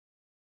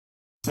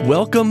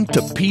Welcome to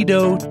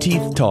Pedo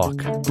Teeth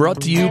Talk,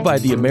 brought to you by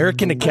the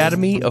American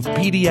Academy of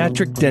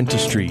Pediatric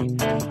Dentistry,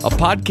 a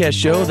podcast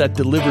show that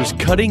delivers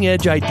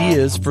cutting-edge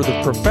ideas for the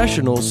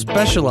professionals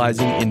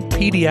specializing in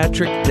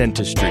pediatric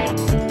dentistry.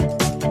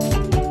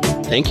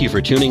 Thank you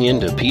for tuning in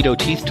to Pedo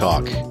Teeth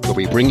Talk, where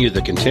we bring you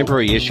the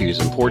contemporary issues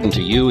important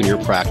to you and your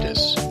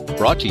practice,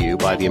 brought to you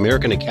by the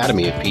American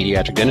Academy of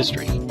Pediatric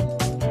Dentistry.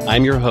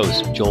 I'm your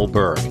host, Joel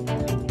Berg,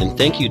 and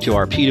thank you to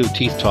our Pedo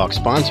Teeth Talk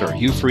sponsor,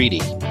 Hugh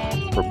Freedy,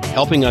 for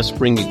helping us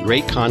bring you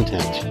great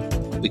content.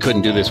 We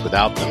couldn't do this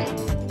without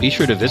them. Be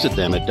sure to visit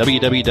them at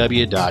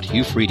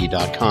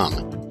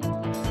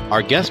www.hughfreedy.com.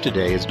 Our guest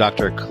today is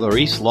Dr.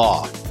 Clarice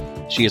Law.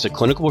 She is a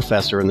clinical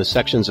professor in the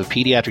sections of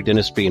pediatric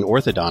dentistry and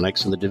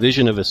orthodontics in the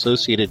Division of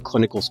Associated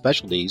Clinical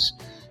Specialties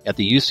at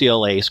the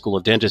UCLA School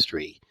of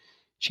Dentistry.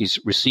 She's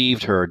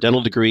received her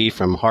dental degree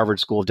from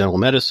Harvard School of Dental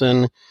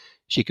Medicine.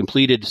 She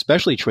completed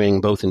specialty training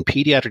both in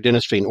pediatric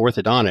dentistry and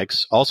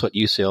orthodontics, also at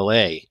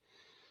UCLA.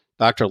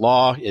 Dr.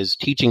 Law is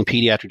teaching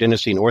pediatric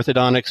dentistry and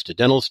orthodontics to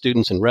dental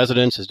students and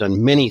residents, has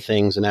done many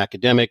things in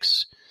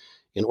academics,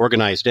 in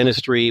organized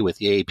dentistry with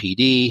the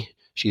APD.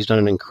 She's done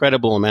an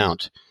incredible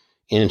amount.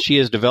 And she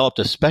has developed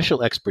a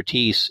special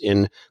expertise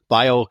in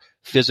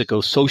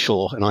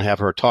biophysico-social, and I'll have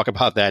her talk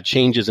about that,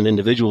 changes in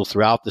individuals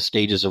throughout the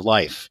stages of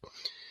life.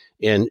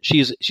 And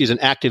she's an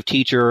active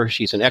teacher.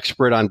 She's an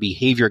expert on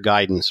behavior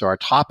guidance. So our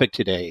topic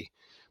today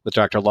with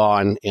Dr. Law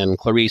and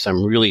Clarice,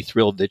 I'm really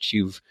thrilled that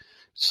you've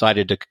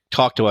decided to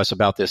talk to us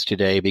about this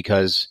today,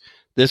 because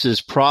this is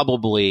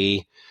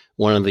probably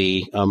one of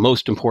the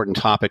most important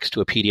topics to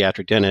a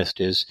pediatric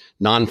dentist is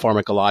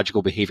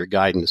non-pharmacological behavior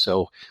guidance.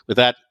 So with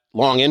that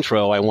long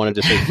intro, I wanted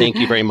to say thank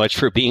you very much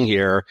for being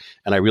here,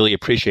 and I really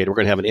appreciate it. We're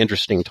going to have an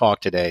interesting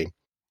talk today.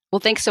 Well,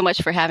 thanks so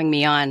much for having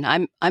me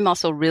on. I'm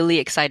also really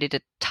excited to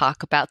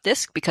talk about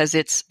this because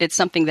it's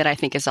something that I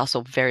think is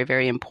also very,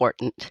 very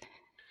important.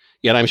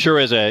 Yeah, I'm sure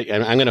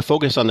and I'm going to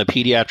focus on the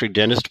pediatric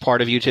dentist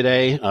part of you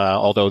today,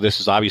 although this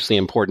is obviously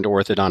important to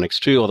orthodontics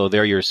too, although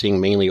there you're seeing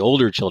mainly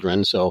older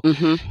children. So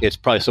it's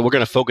probably, so we're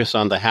going to focus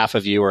on the half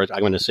of you, or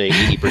I'm going to say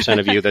 80%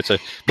 of you that's a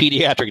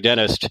pediatric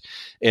dentist,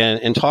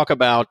 and talk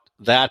about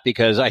that,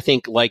 because I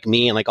think like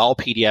me and like all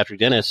pediatric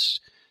dentists,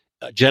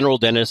 general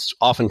dentists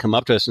often come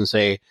up to us and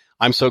say,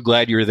 I'm so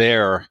glad you're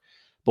there.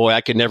 Boy,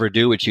 I could never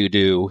do what you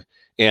do.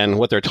 And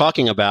what they're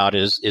talking about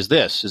is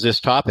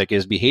this topic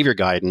is behavior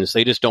guidance.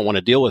 They just don't want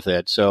to deal with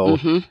it. So,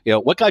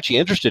 what got you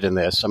interested in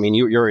this? I mean,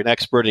 you're an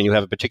expert and you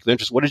have a particular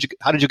interest.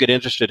 How did you get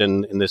interested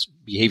in this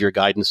behavior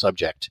guidance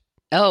subject?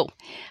 Oh,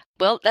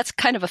 well, that's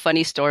kind of a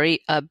funny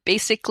story.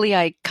 Basically,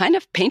 I kind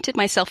of painted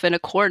myself in a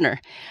corner.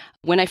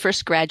 When I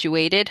first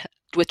graduated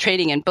with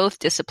training in both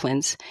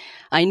disciplines,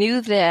 I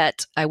knew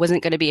that I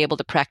wasn't going to be able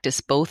to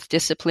practice both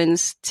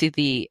disciplines to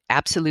the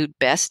absolute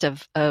best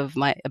of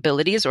my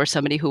abilities, or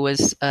somebody who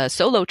was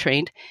solo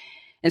trained.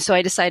 And so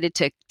I decided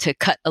to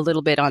cut a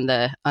little bit on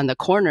the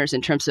corners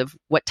in terms of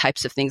what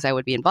types of things I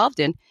would be involved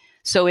in.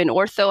 So in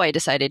ortho, I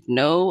decided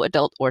no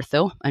adult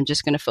ortho. I'm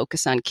just going to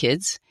focus on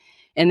kids.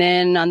 And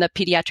then on the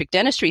pediatric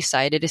dentistry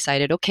side, I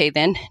decided, okay,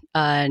 then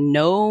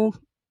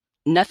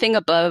nothing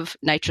above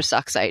nitrous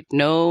oxide,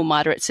 no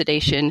moderate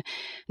sedation,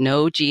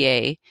 no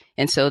GA.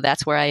 And so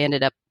that's where I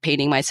ended up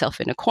painting myself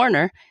in a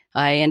corner.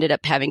 I ended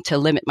up having to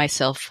limit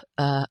myself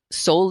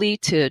solely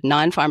to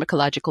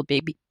non-pharmacological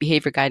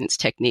behavior guidance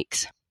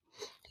techniques.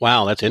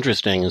 Wow, that's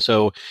interesting.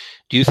 So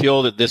do you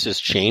feel that this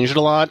has changed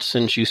a lot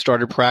since you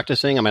started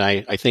practicing? I mean,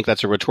 I think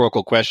that's a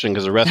rhetorical question,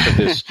 because the rest of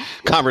this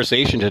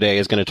conversation today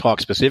is going to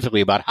talk specifically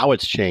about how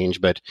it's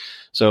changed. But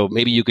so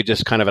maybe you could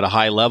just kind of at a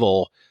high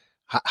level,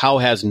 how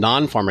has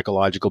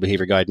non-pharmacological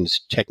behavior guidance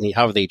technique,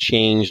 how have they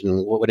changed,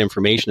 and what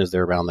information is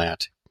there around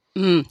that?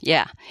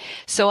 Yeah.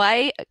 So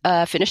I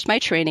finished my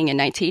training in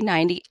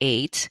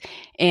 1998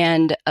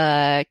 and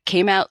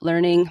came out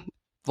learning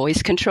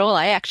voice control.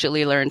 I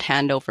actually learned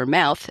hand over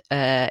mouth,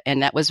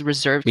 and that was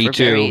reserved Me for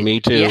too.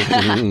 Yeah.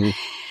 Mm-hmm.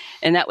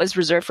 And that was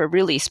reserved for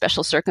really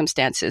special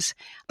circumstances.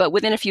 But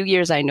within a few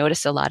years, I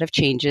noticed a lot of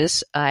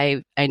changes.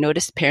 I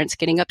noticed parents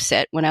getting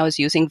upset when I was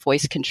using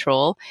voice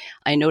control.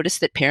 I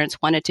noticed that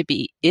parents wanted to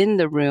be in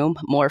the room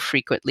more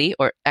frequently,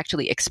 or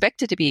actually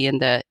expected to be in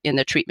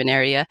the treatment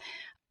area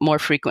more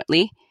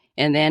frequently.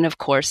 And then, of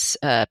course,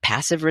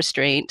 passive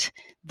restraint.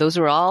 Those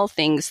were all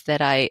things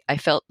that I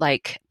felt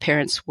like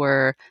parents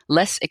were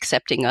less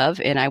accepting of,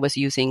 and I was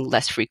using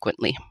less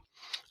frequently.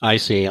 I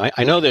see.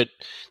 I know that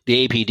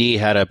the APD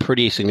had a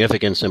pretty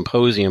significant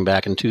symposium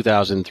back in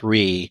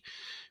 2003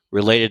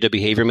 related to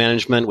behavior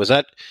management. Was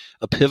that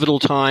a pivotal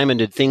time?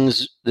 And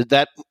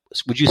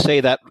would you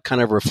say that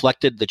kind of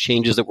reflected the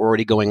changes that were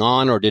already going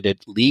on, or did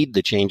it lead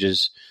the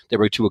changes that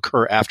were to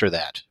occur after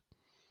that?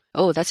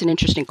 Oh, that's an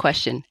interesting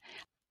question.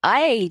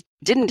 I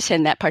didn't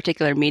attend that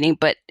particular meeting,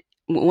 but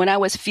when I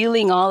was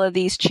feeling all of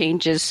these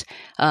changes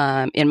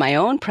in my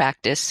own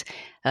practice,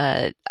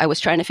 I was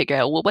trying to figure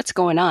out, well, what's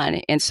going on?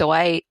 And so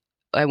I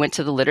went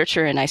to the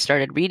literature and I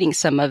started reading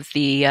some of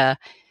the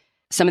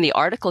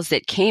articles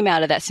that came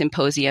out of that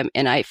symposium,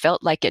 and I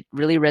felt like it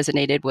really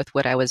resonated with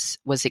what I was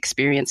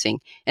experiencing.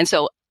 And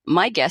so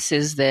my guess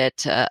is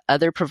that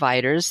other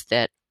providers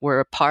that were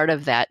a part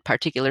of that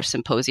particular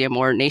symposium,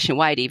 or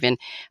nationwide even,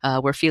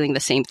 were feeling the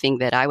same thing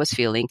that I was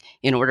feeling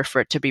in order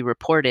for it to be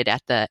reported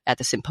at the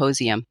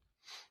symposium.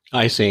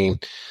 I see.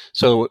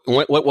 So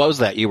what was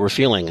that you were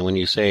feeling? And when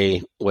you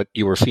say what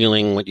you were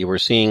feeling, what you were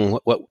seeing,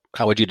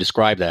 how would you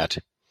describe that?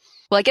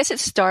 Well, I guess it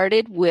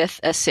started with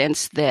a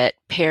sense that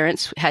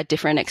parents had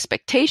different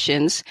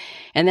expectations.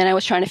 And then I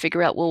was trying to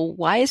figure out, well,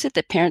 why is it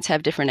that parents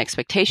have different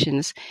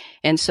expectations?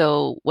 And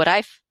so what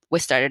I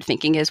started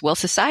thinking is, well,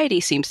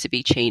 society seems to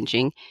be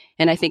changing.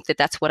 And I think that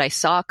that's what I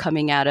saw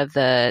coming out of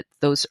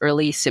those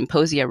early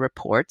symposia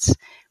reports,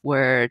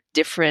 were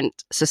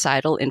different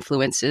societal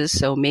influences.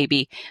 So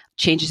maybe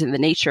changes in the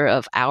nature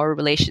of our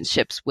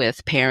relationships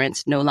with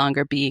parents, no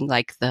longer being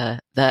like the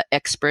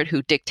expert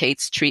who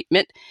dictates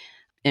treatment,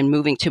 and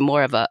moving to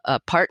more of a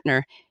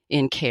partner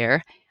in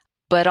care.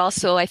 But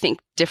also, I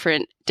think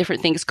different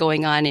things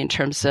going on in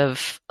terms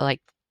of like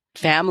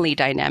family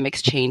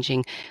dynamics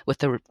changing, with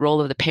the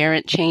role of the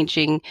parent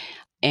changing,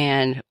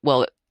 and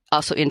well,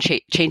 also in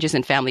changes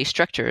in family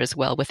structure as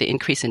well, with the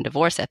increase in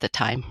divorce at the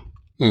time.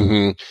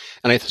 Mm-hmm.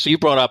 And so you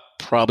brought up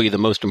probably the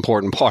most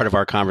important part of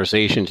our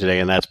conversation today,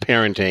 and that's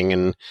parenting.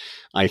 And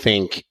I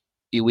think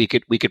we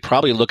could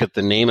probably look at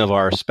the name of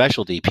our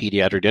specialty,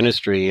 pediatric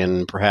dentistry,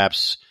 and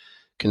perhaps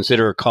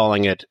consider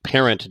calling it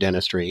parent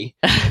dentistry,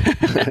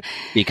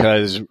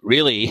 because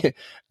really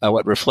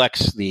what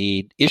reflects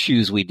the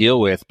issues we deal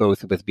with,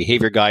 both with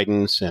behavior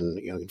guidance and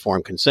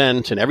informed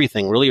consent and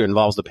everything, really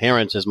involves the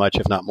parents as much,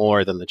 if not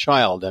more, than the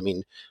child. I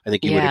mean, I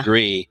think you would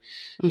agree.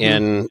 Mm-hmm.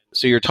 And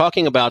so you're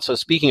talking about, so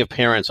speaking of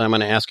parents, I'm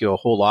going to ask you a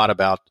whole lot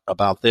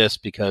about this,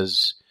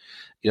 because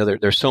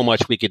there's so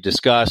much we could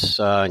discuss,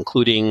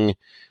 including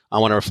I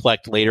want to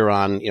reflect later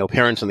on,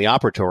 parents in the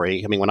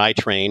operatory. I mean, when I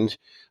trained,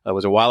 it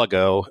was a while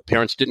ago,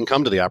 parents didn't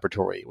come to the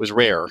operatory. It was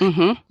rare.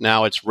 Mm-hmm.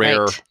 Now it's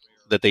rare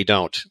that they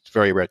don't. It's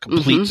very rare.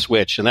 Complete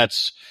switch. And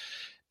that's,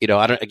 I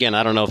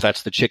don't know if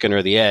that's the chicken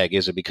or the egg.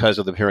 Is it because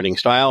of the parenting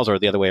styles or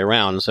the other way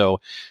around?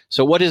 So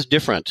what is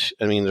different?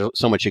 I mean, there's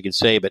so much you could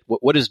say, but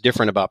what is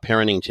different about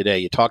parenting today?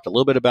 You talked a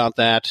little bit about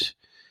that,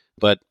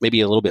 but maybe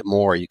a little bit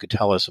more you could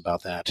tell us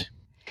about that.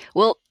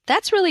 Well,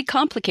 that's really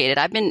complicated.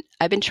 I've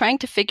been trying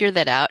to figure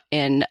that out,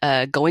 and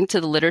going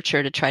to the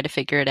literature to try to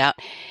figure it out.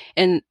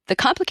 And the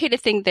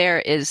complicated thing there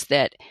is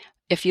that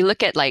if you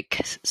look at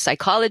like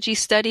psychology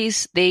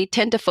studies, they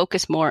tend to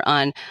focus more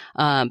on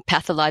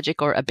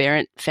pathologic or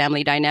aberrant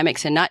family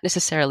dynamics, and not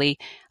necessarily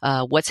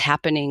what's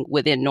happening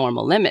within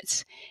normal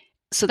limits.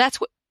 So that's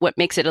what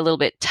makes it a little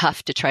bit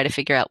tough to try to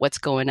figure out what's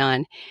going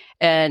on.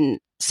 And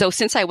so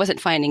since I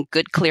wasn't finding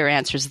good, clear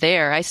answers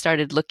there, I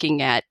started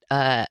looking at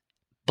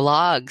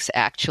blogs,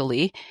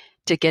 actually,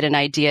 to get an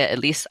idea. At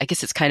least, I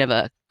guess it's kind of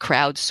a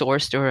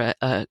crowdsourced or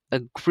a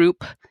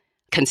group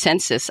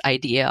consensus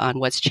idea on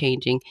what's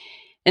changing.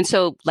 And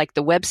so like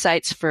the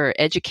websites for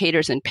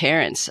educators and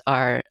parents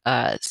are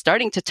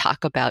starting to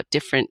talk about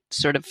different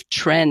sort of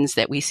trends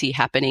that we see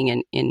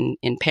happening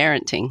in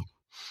parenting.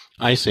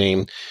 I see.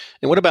 And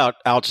what about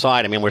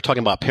outside? I mean, we're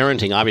talking about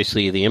parenting.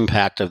 Obviously, the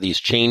impact of these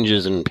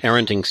changes in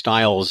parenting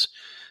styles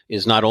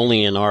is not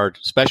only in our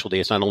specialty,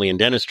 it's not only in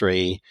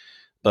dentistry.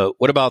 But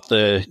what about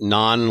the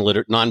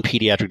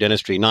non-pediatric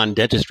dentistry,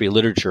 non-dentistry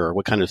literature?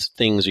 What kind of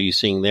things are you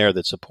seeing there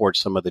that support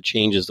some of the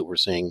changes that we're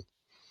seeing?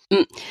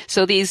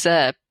 So these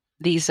parenting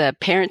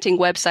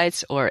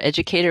websites or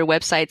educator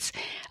websites,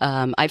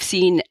 I've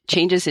seen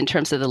changes in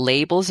terms of the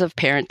labels of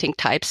parenting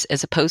types,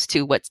 as opposed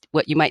to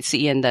what you might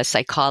see in the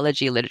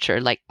psychology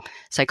literature. Like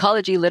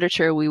psychology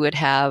literature, we would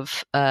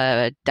have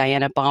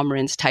Diana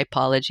Baumrin's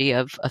typology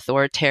of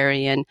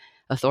authoritarian,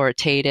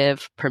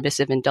 authoritative,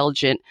 permissive,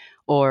 indulgent,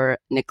 or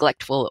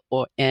neglectful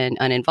and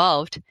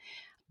uninvolved.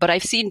 But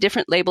I've seen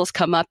different labels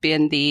come up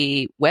in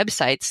the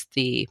websites,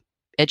 the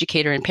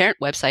educator and parent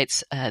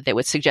websites, that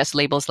would suggest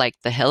labels like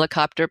the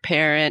helicopter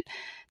parent,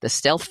 the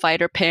stealth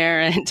fighter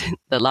parent,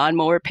 the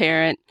lawnmower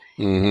parent,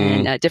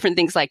 and different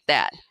things like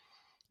that.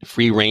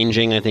 Free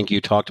ranging, I think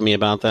you talked to me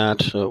about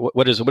that.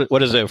 What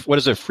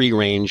is a free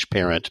range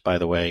parent, by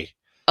the way?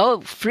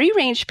 Oh, free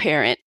range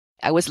parent.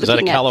 I was looking at this.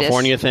 Is that a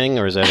California thing,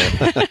 or is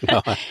that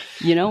no.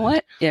 You know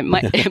what? It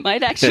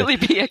might actually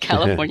be a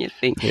California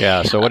thing.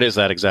 Yeah. So what is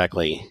that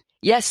exactly?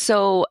 Yes.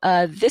 So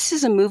this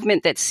is a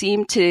movement that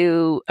seemed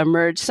to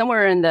emerge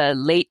somewhere in the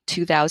late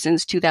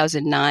 2000s,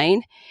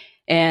 2009.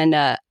 And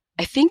I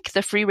think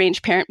the free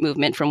range parent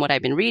movement, from what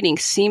I've been reading,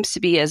 seems to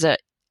be as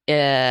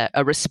a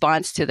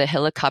response to the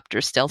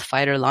helicopter stealth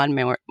fighter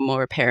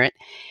lawnmower parent.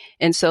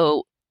 And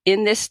so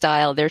in this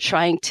style, they're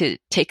trying to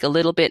take a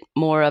little bit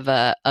more of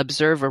a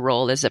observer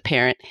role as a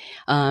parent,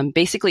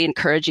 basically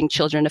encouraging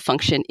children to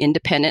function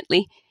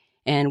independently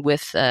and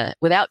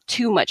without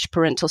too much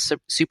parental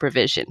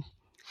supervision.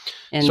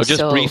 And so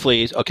just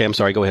briefly, okay, I'm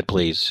sorry, go ahead,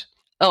 please.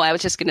 Oh, I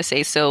was just going to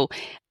say, so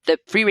the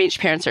free-range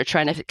parents are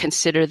trying to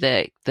consider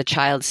the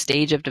child's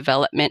stage of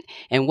development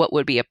and what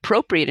would be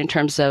appropriate in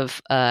terms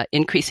of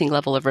increasing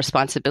level of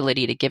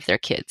responsibility to give their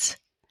kids.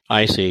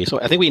 I see. So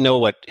I think we know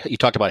what you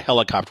talked about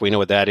helicopter. We know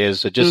what that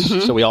is. So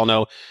just so we all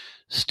know,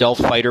 Stealth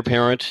fighter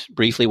parent,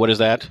 briefly, what is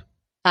that?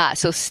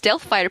 So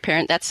stealth fighter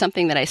parent, that's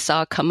something that I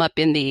saw come up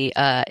in the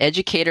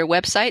educator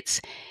websites.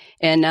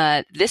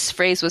 And this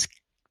phrase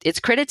it's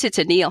credited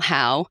to Neil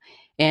Howe,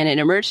 and it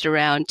emerged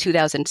around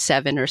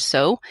 2007 or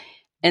so.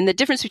 And the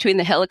difference between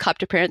the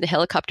helicopter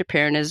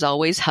parent is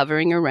always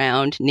hovering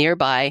around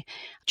nearby,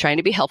 trying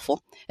to be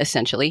helpful,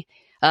 essentially.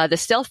 The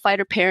stealth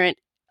fighter parent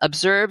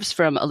observes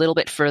from a little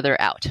bit further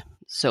out.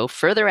 So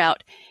further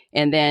out,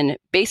 and then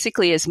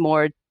basically is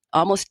more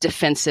almost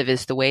defensive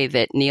is the way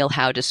that Neil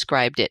Howe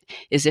described it,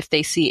 is if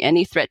they see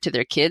any threat to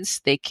their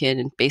kids, they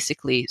can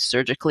basically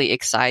surgically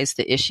excise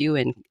the issue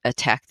and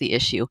attack the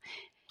issue.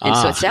 And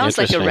so it sounds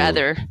like it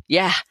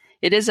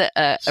is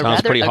sounds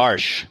rather pretty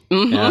harsh.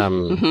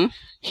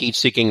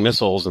 Heat-seeking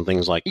missiles and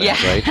things like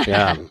that, right?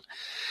 Yeah.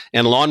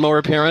 And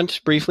lawnmower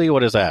parent, briefly,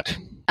 what is that?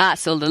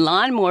 So the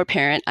lawnmower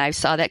parent, I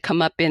saw that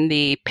come up in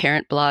the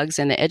parent blogs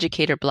and the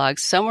educator blogs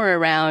somewhere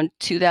around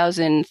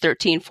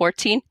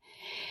 2013-14.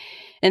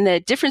 And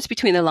the difference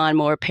between the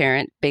lawnmower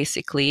parent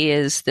basically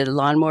is the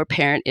lawnmower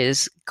parent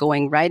is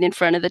going right in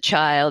front of the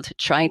child,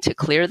 trying to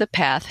clear the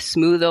path,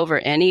 smooth over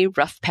any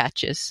rough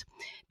patches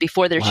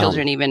before their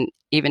children even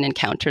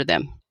encounter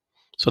them.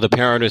 So the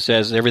parent who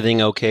says,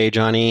 "Everything okay,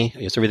 Johnny?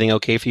 Is everything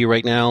okay for you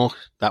right now?"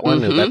 That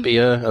one, would that be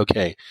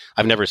okay?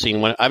 I've never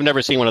seen one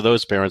of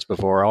those parents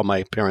before. All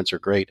my parents are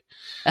great.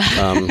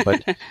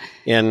 Okay.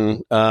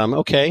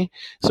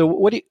 So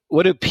what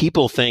do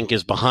people think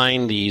is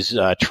behind these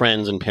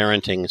trends in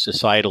parenting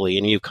societally?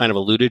 And you've kind of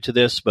alluded to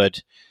this,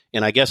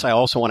 and I guess I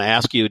also want to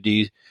ask you,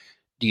 do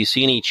you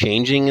see any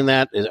changing in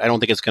that? I don't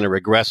think it's going to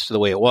regress to the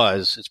way it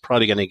was. It's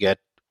probably going to get,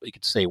 you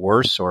could say,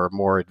 worse or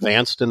more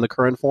advanced in the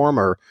current form,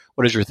 or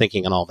what is your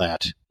thinking on all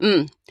that?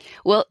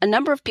 Well, a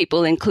number of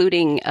people,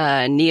 including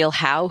Neil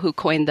Howe, who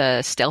coined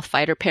the stealth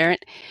fighter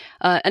parent,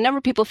 a number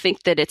of people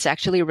think that it's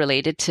actually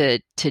related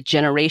to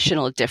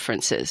generational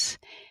differences.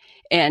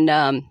 And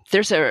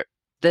there's the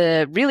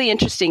really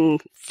interesting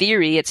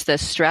theory, it's the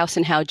Strauss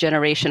and Howe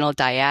generational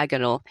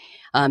diagonal,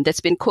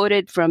 that's been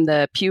quoted from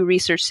the Pew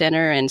Research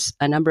Center and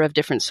a number of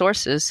different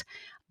sources.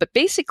 But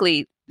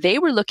basically, they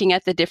were looking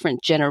at the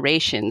different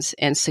generations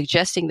and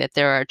suggesting that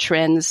there are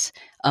trends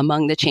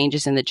among the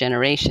changes in the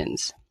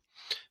generations.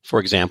 For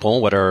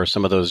example, what are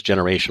some of those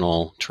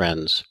generational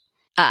trends?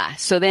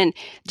 So then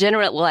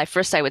I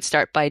would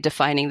start by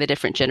defining the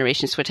different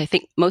generations, which I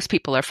think most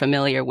people are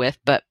familiar with.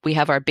 But we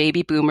have our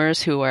baby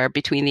boomers who are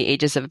between the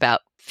ages of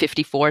about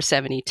 54,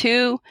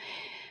 72.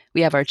 We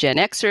have our Gen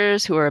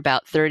Xers who are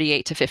about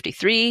 38 to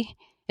 53.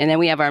 And then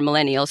we have our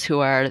millennials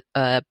who are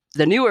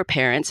the newer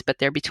parents, but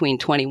they're between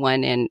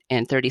 21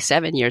 and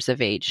 37 years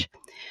of age.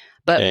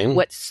 But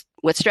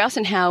what Strauss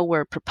and Howe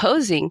were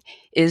proposing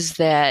is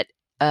that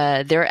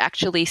there are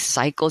actually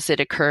cycles that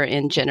occur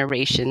in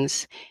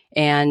generations.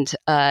 And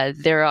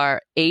there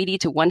are 80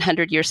 to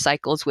 100-year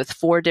cycles with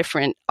 4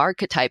 different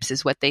archetypes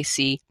is what they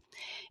see.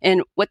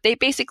 And what they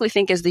basically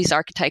think is these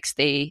archetypes,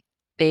 they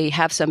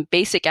have some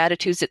basic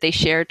attitudes that they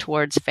share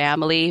towards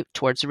family,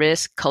 towards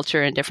risk,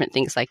 culture, and different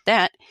things like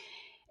that.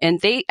 And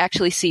they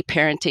actually see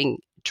parenting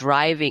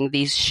driving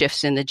these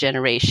shifts in the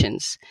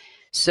generations.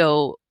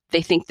 So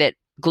they think that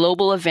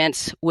global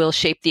events will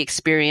shape the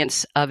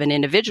experience of an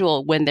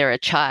individual when they're a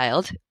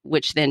child,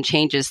 which then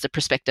changes the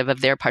perspective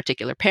of their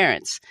particular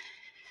parents.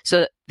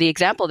 So the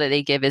example that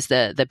they give is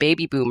the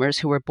baby boomers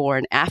who were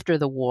born after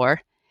the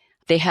war.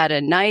 They had a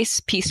nice,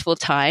 peaceful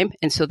time,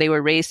 and so they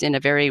were raised in a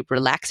very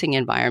relaxing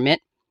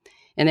environment.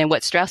 And then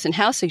what Strauss and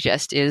Howe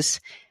suggest is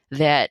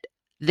that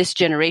this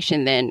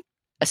generation then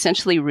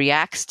essentially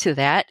reacts to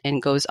that and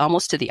goes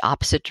almost to the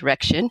opposite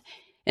direction.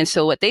 And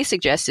so what they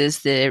suggest is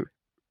the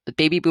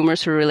baby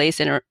boomers who were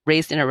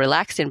raised in a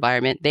relaxed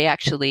environment, they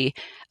actually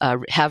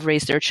have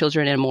raised their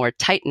children in a more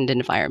tightened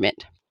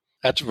environment.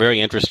 That's very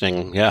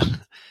interesting. Yeah.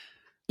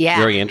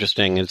 Very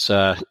interesting.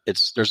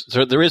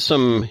 There is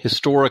some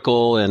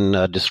historical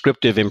and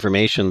descriptive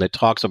information that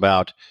talks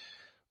about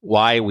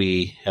why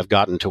we have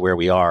gotten to where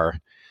we are.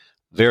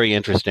 Very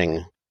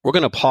interesting. We're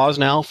going to pause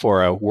now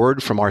for a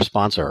word from our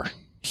sponsor.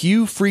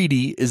 Hugh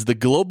Freedy is the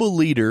global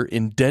leader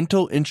in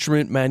dental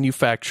instrument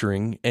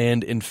manufacturing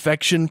and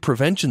infection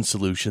prevention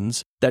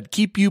solutions that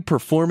keep you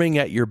performing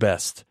at your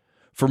best.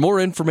 For more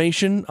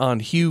information on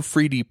Hugh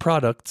Freedy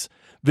products,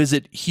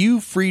 visit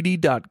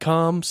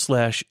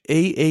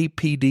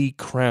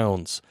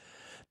hughfreedy.com/AAPD-crowns.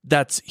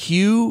 That's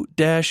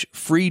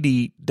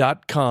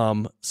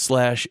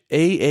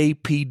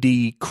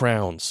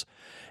hugh-freedy.com/AAPD-crowns.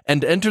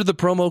 And enter the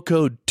promo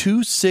code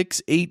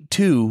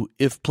 2682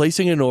 if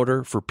placing an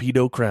order for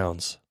pedo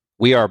crowns.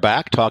 We are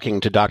back talking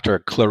to Dr.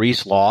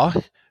 Clarice Law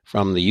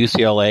from the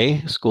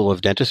UCLA School of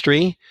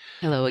Dentistry.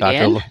 Hello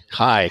again.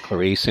 Hi,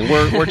 Clarice. And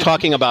we're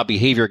talking about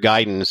behavior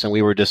guidance, and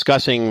we were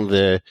discussing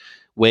the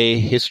way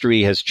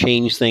history has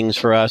changed things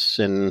for us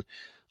and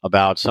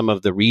about some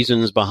of the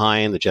reasons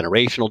behind the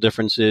generational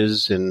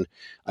differences. And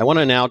I want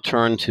to now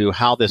turn to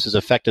how this has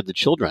affected the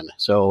children.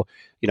 So,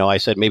 I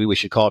said maybe we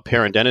should call it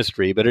parent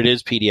dentistry, but it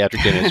is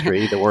pediatric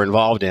dentistry that we're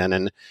involved in.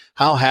 And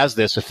how has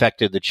this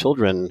affected the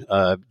children,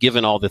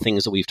 given all the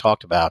things that we've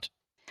talked about?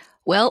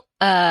 Well,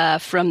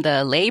 from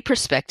the lay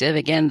perspective,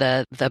 again,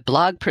 the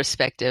blog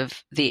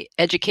perspective, the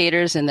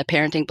educators and the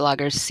parenting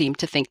bloggers seem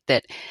to think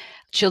that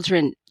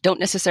children don't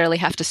necessarily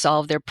have to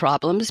solve their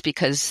problems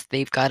because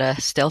they've got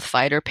a stealth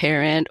fighter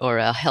parent or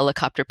a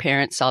helicopter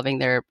parent solving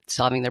their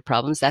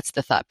problems. That's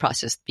the thought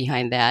process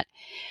behind that.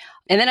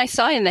 And then I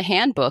saw in the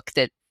handbook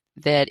that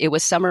it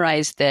was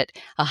summarized that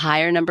a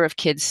higher number of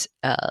kids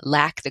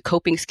lack the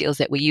coping skills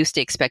that we used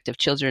to expect of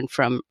children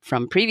from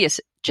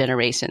previous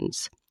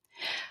generations.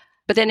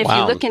 But then if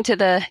you look into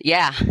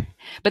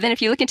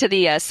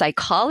the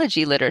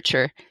psychology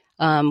literature,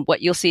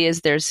 what you'll see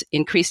is there's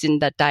increase in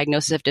the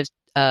diagnosis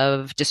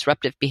of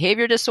disruptive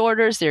behavior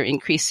disorders, there's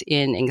increase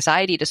in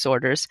anxiety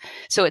disorders.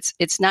 So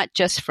it's not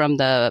just from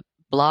the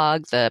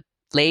blog, the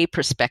lay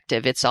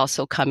perspective, it's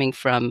also coming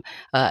from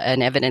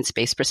an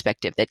evidence-based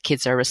perspective that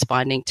kids are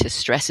responding to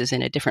stresses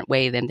in a different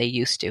way than they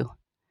used to.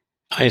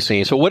 I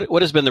see. So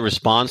what has been the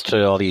response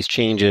to all these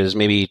changes?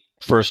 Maybe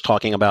first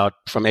talking about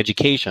from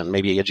education,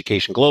 maybe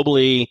education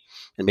globally,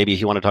 and maybe if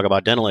you want to talk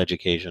about dental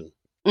education.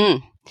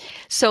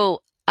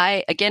 So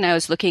I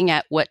was looking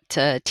at what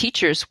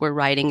teachers were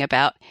writing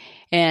about,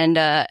 and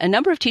a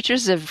number of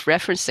teachers have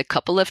referenced a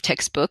couple of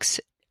textbooks,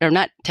 or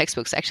not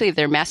textbooks, actually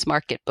they're mass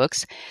market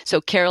books.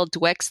 So Carol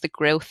Dweck's The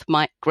Growth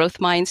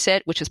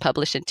Mindset, which was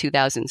published in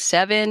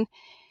 2007,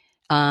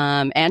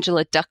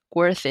 Angela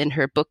Duckworth in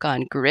her book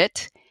on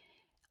grit.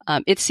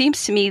 It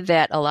seems to me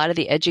that a lot of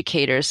the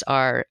educators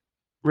are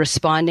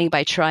responding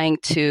by trying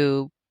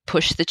to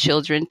push the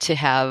children to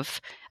have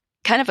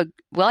kind of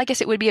I guess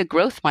it would be a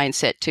growth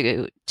mindset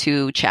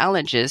to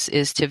challenges,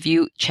 is to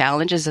view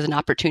challenges as an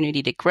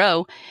opportunity to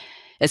grow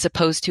as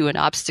opposed to an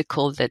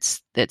obstacle that's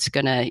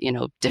going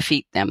to,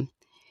 defeat them.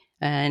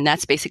 And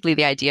that's basically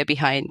the idea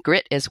behind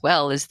grit as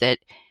well, is that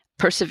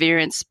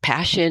perseverance,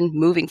 passion,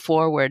 moving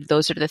forward,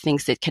 those are the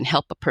things that can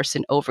help a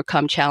person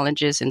overcome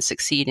challenges and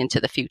succeed into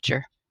the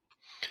future.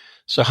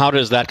 So how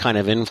does that kind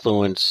of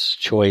influence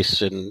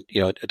choice and,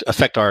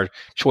 affect our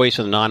choice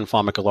in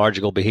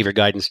non-pharmacological behavior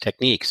guidance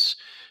techniques?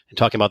 And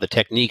talking about the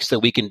techniques that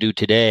we can do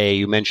today,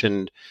 you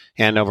mentioned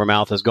hand over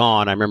mouth is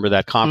gone. I remember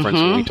that conference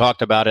when we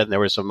talked about it, and there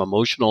were some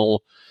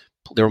emotional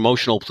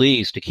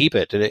pleas to keep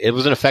it. It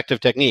was an effective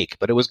technique,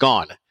 but it was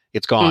gone.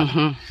 It's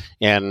gone.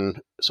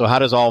 And so how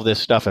does all this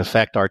stuff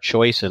affect our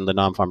choice in the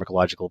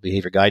non-pharmacological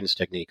behavior guidance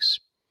techniques?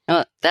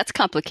 That's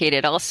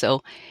complicated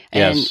also.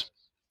 And yes.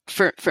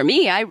 For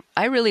me,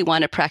 I really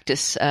want to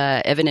practice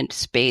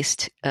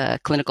evidence-based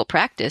clinical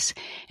practice.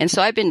 And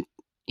so I've been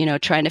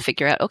trying to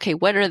figure out, okay,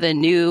 what are the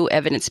new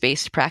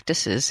evidence-based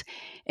practices?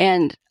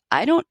 And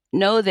I don't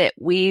know that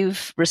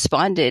we've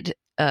responded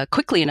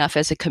quickly enough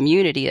as a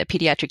community, a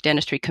pediatric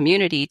dentistry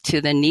community,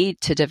 to the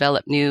need to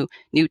develop new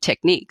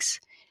techniques.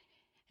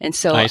 And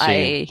so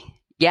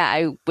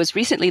I was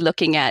recently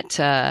looking at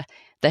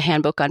the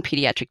handbook on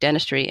pediatric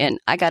dentistry, and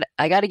I got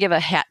to give a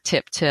hat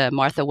tip to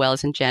Martha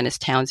Wells and Janice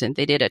Townsend.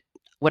 They did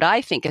what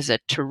I think is a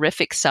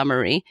terrific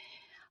summary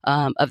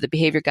of the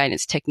behavior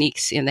guidance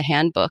techniques in the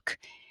handbook.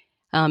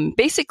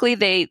 Basically,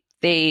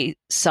 they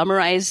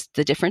summarize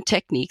the different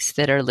techniques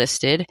that are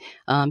listed,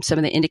 some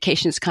of the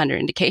indications,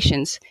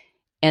 contraindications,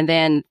 and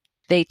then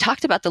they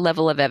talked about the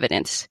level of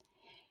evidence.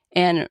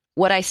 And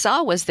what I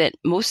saw was that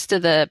most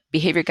of the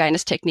behavior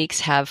guidance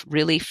techniques have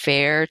really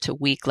fair to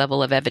weak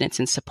level of evidence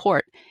and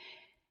support.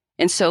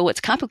 And so what's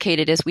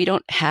complicated is we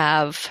don't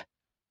have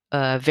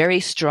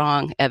very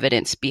strong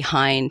evidence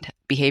behind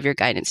behavior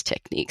guidance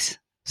techniques.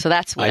 So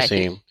that's what I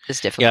think is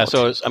difficult. Yeah,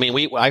 so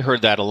I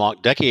heard that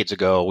decades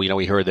ago.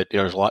 We heard that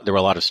there were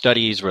a lot of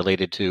studies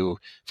related to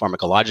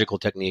pharmacologic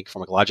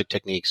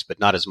techniques, but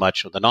not as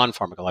much of the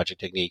non-pharmacologic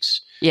techniques.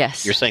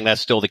 Yes, you're saying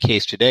that's still the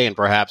case today, and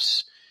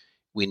perhaps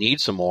we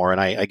need some more. And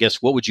I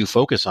guess what would you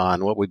focus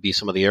on? What would be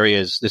some of the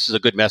areas? This is a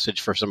good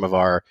message for some of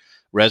our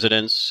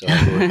residents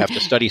who have to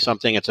study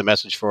something. It's a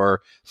message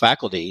for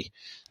faculty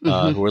who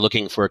are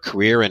looking for a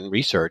career in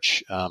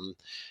research.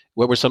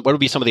 What would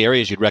be some of the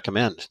areas you'd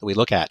recommend that we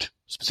look at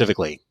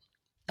specifically?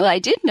 Well, I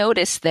did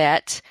notice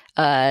that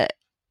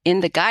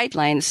in the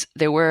guidelines,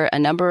 there were a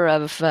number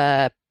of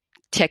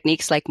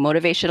techniques like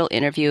motivational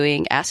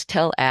interviewing, ask,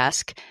 tell,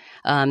 ask,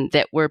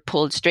 that were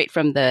pulled straight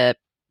from the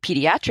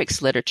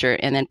pediatrics literature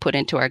and then put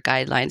into our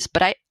guidelines.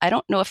 But I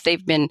don't know if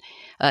they've been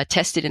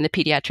tested in the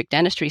pediatric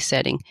dentistry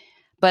setting.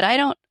 But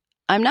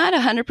I'm not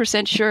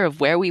 100% sure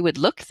of where we would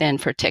look then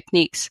for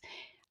techniques.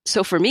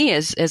 So for me,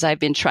 as I've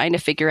been trying to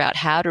figure out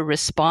how to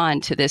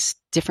respond to this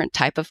different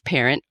type of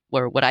parent,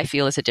 or what I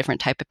feel is a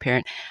different type of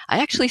parent,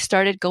 I actually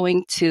started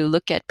going to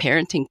look at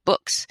parenting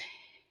books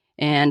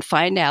and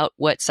find out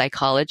what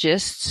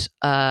psychologists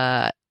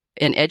and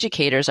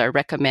educators are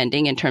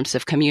recommending in terms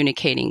of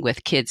communicating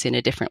with kids in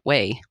a different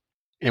way.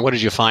 And what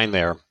did you find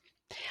there?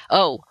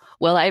 Oh,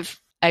 well, I've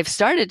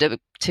started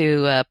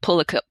to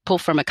pull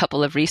from a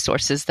couple of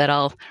resources that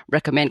I'll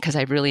recommend because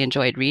I've really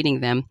enjoyed reading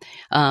them.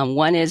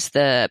 One is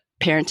the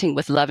Parenting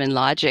with Love and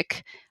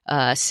Logic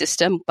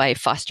system by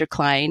Foster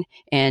Klein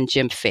and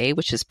Jim Fay,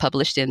 which was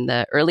published in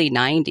the early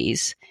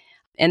 90s.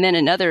 And then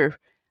another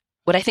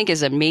what I think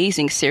is an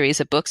amazing series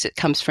of books. It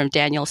comes from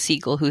Daniel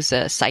Siegel, who's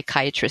a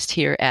psychiatrist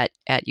here at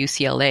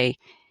UCLA.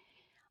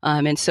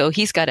 And so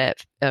he's got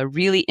a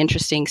really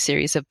interesting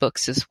series of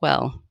books as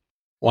well.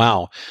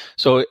 Wow.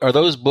 So are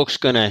those books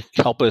going to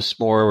help us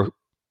more,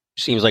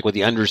 seems like, with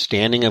the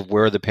understanding of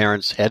where the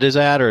parent's head is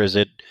at, or is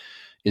it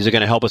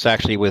going to help us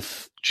actually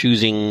with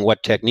choosing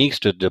what techniques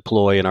to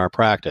deploy in our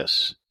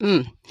practice?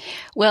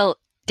 Well,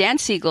 Dan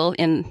Siegel,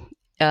 in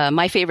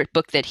my favorite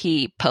book that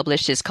he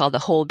published is called The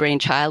Whole Brain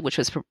Child, which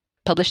was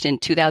published in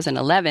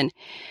 2011.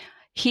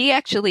 He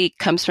actually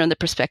comes from the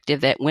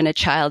perspective that when a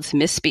child's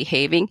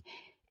misbehaving,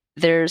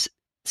 there's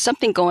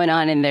something going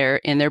on in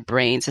their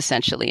brains,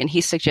 essentially. And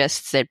he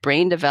suggests that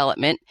brain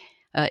development,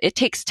 it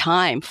takes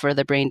time for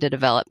the brain to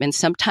develop. And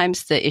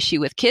sometimes the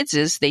issue with kids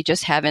is they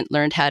just haven't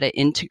learned how to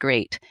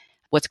integrate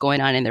what's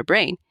going on in their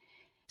brain.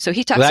 So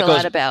he talks a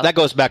lot about... That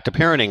goes back to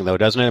parenting, though,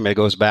 doesn't it? I mean, it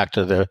goes back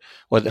to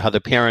what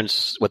the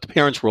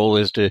parents' role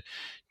is to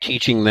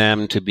teaching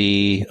them to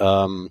be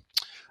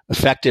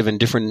effective in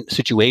different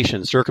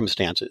situations,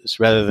 circumstances,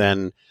 rather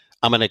than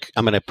I'm going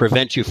to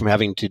prevent you from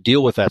having to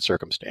deal with that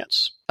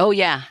circumstance. Oh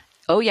yeah.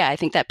 I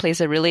think that plays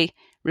a really,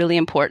 really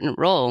important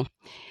role.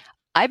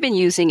 I've been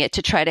using it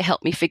to try to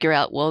help me figure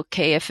out, well,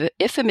 okay, if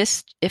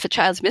a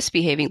child's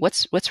misbehaving,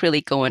 what's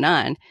really going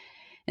on?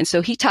 And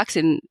so he talks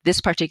in this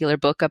particular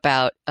book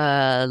about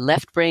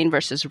left brain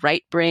versus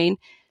right brain,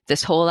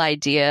 this whole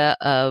idea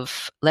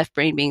of left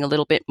brain being a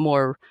little bit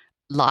more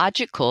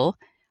logical.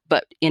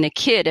 But in a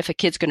kid, if a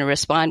kid's going to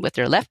respond with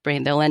their left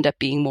brain, they'll end up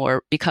becoming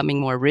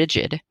more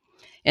rigid.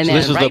 And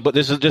so then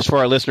this is just for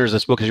our listeners.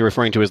 This book, as you're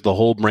referring to, is The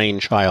Whole Brain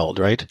Child,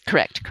 right?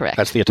 Correct.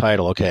 That's the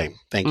title. Okay,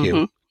 thank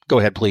you. Go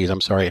ahead, please. I'm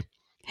sorry.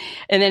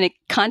 And then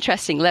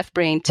contrasting left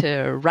brain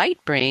to right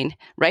brain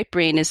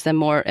is the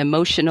more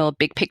emotional,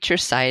 big picture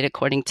side,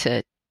 according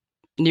to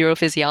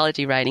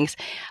neurophysiology writings,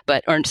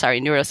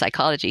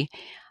 neuropsychology.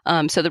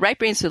 So the right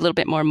brain is a little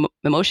bit more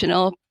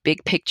emotional,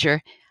 big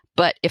picture.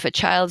 But if a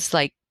child's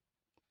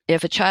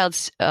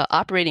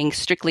operating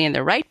strictly in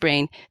the right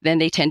brain, then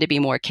they tend to be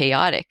more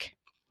chaotic.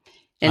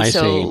 And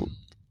so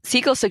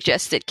Siegel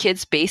suggests that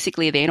kids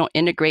basically, they don't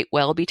integrate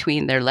well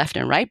between their left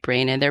and right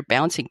brain, and they're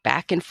bouncing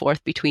back and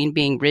forth between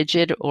being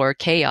rigid or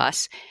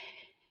chaos.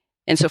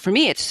 And so for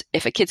me, it's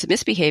if a kid's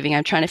misbehaving,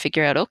 I'm trying to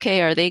figure out,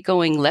 okay, are they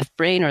going left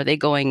brain or are they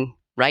going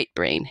right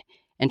brain?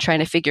 And trying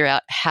to figure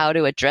out how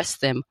to address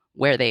them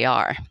where they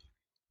are.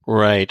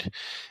 Right.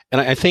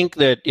 And I think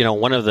that,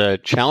 one of the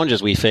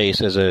challenges we face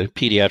as a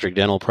pediatric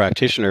dental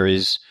practitioner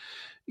is,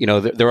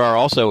 there are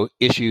also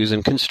issues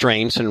and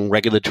constraints and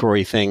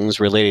regulatory things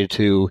related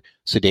to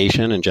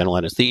sedation and general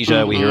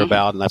anesthesia we hear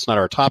about, and that's not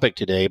our topic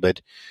today. But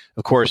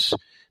of course,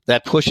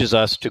 that pushes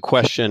us to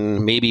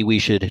question, maybe we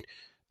should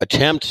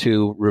attempt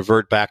to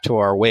revert back to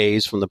our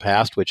ways from the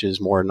past, which is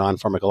more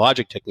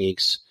non-pharmacologic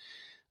techniques.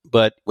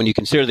 But when you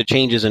consider the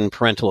changes in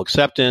parental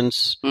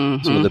acceptance,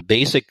 some of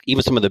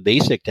the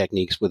basic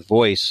techniques with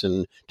voice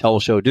and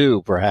tell, show,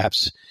 do,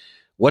 perhaps,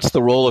 what's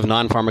the role of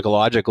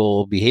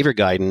non-pharmacological behavior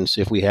guidance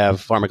if we have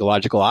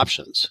pharmacological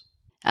options?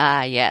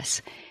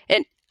 Yes.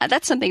 And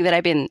that's something that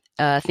I've been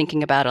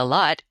thinking about a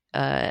lot.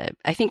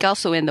 I think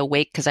also in the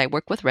wake, because I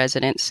work with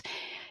residents,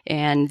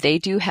 and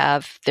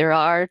there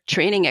are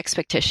training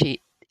expectations,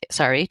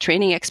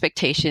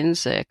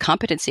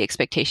 competency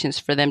expectations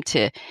for them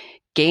to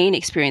gain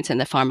experience in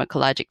the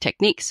pharmacologic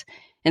techniques.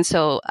 And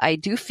so I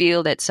do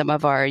feel that some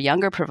of our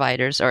younger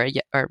providers or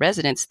our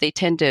residents, they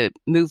tend to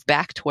move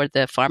back toward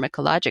the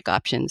pharmacologic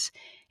options.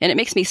 And it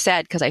makes me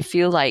sad because I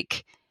feel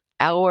like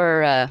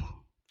our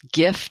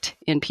gift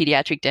in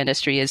pediatric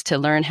dentistry is to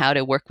learn how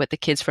to work with the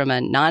kids from a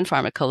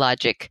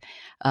non-pharmacologic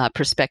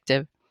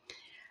perspective.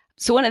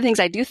 So one of the things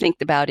I do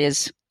think about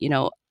is,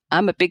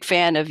 I'm a big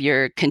fan of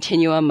your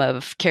continuum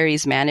of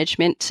caries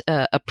management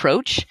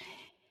approach.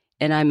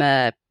 And I'm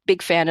a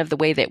big fan of the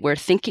way that we're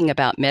thinking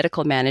about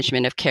medical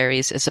management of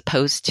caries as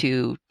opposed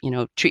to,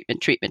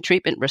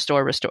 treatment,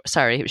 restore.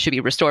 Sorry, it should be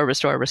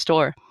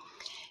restore.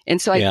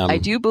 And so I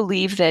do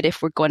believe that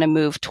if we're going to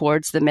move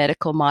towards the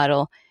medical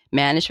model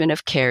management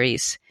of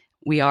caries,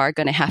 we are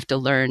going to have to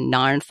learn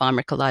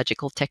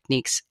non-pharmacological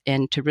techniques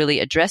and to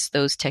really address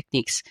those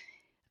techniques,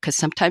 because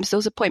sometimes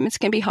those appointments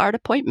can be hard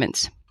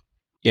appointments.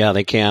 Yeah,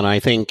 they can. I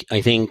think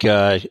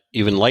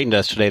you've enlightened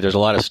us today. There's a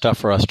lot of stuff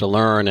for us to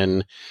learn,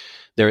 and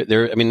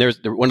there's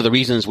one of the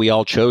reasons we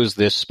all chose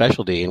this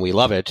specialty and we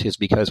love it is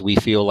because we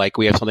feel like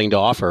we have something to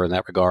offer in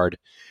that regard,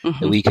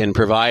 that we can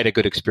provide a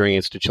good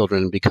experience to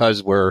children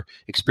because we're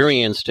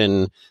experienced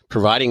in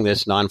providing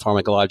this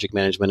non-pharmacologic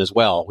management as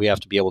well. We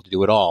have to be able to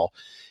do it all.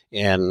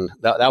 And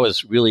that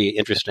was really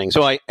interesting.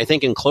 So I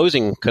think in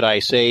closing, could I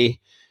say,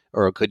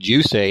 or could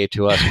you say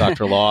to us,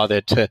 Dr. Law,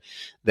 that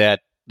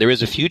there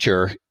is a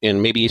future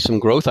and maybe some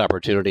growth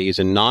opportunities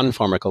in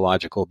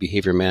non-pharmacological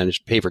behavior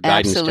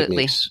guidance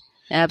techniques?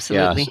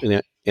 Absolutely.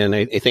 Yes. And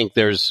I think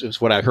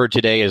what I heard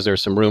today is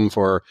there's some room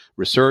for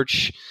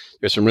research.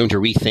 There's some room to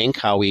rethink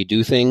how we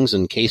do things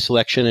and case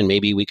selection, and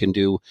maybe we can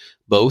do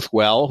both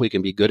well. We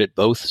can be good at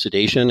both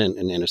sedation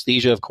and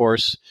anesthesia, of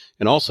course,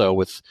 and also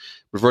with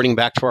reverting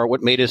back to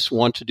what made us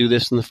want to do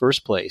this in the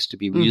first place, to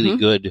be really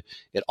good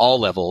at all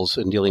levels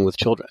in dealing with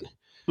children.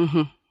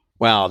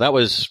 Wow, that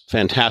was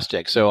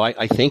fantastic. So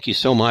I thank you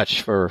so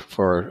much for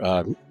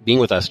being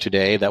with us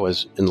today. That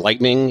was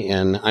enlightening,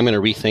 and I'm going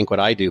to rethink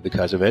what I do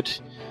because of it.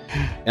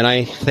 And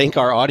I thank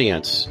our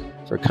audience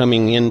for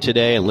coming in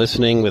today and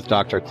listening with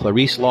Dr.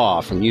 Clarice Law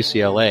from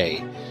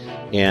UCLA.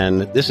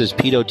 And this is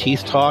Pedo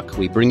Teeth Talk.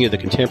 We bring you the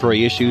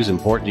contemporary issues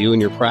important to you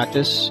in your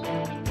practice.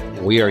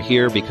 And we are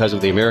here because of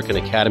the American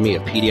Academy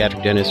of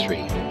Pediatric Dentistry.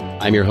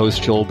 I'm your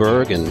host, Joel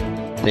Berg, and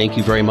thank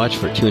you very much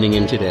for tuning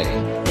in today.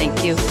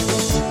 Thank you.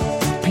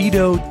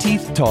 Pedo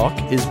Teeth Talk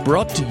is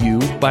brought to you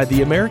by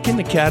the American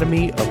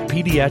Academy of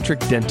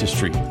Pediatric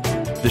Dentistry,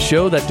 the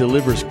show that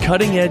delivers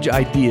cutting-edge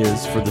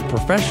ideas for the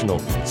professional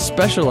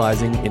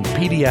specializing in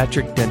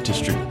pediatric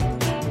dentistry.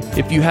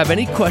 If you have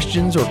any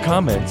questions or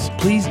comments,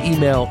 please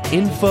email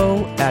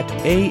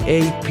info@aapd.org.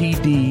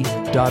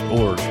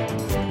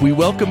 We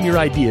welcome your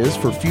ideas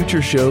for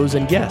future shows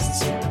and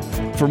guests.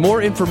 For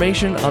more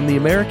information on the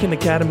American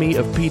Academy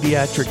of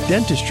Pediatric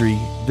Dentistry,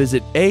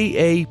 visit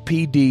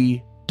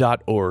aapd.org.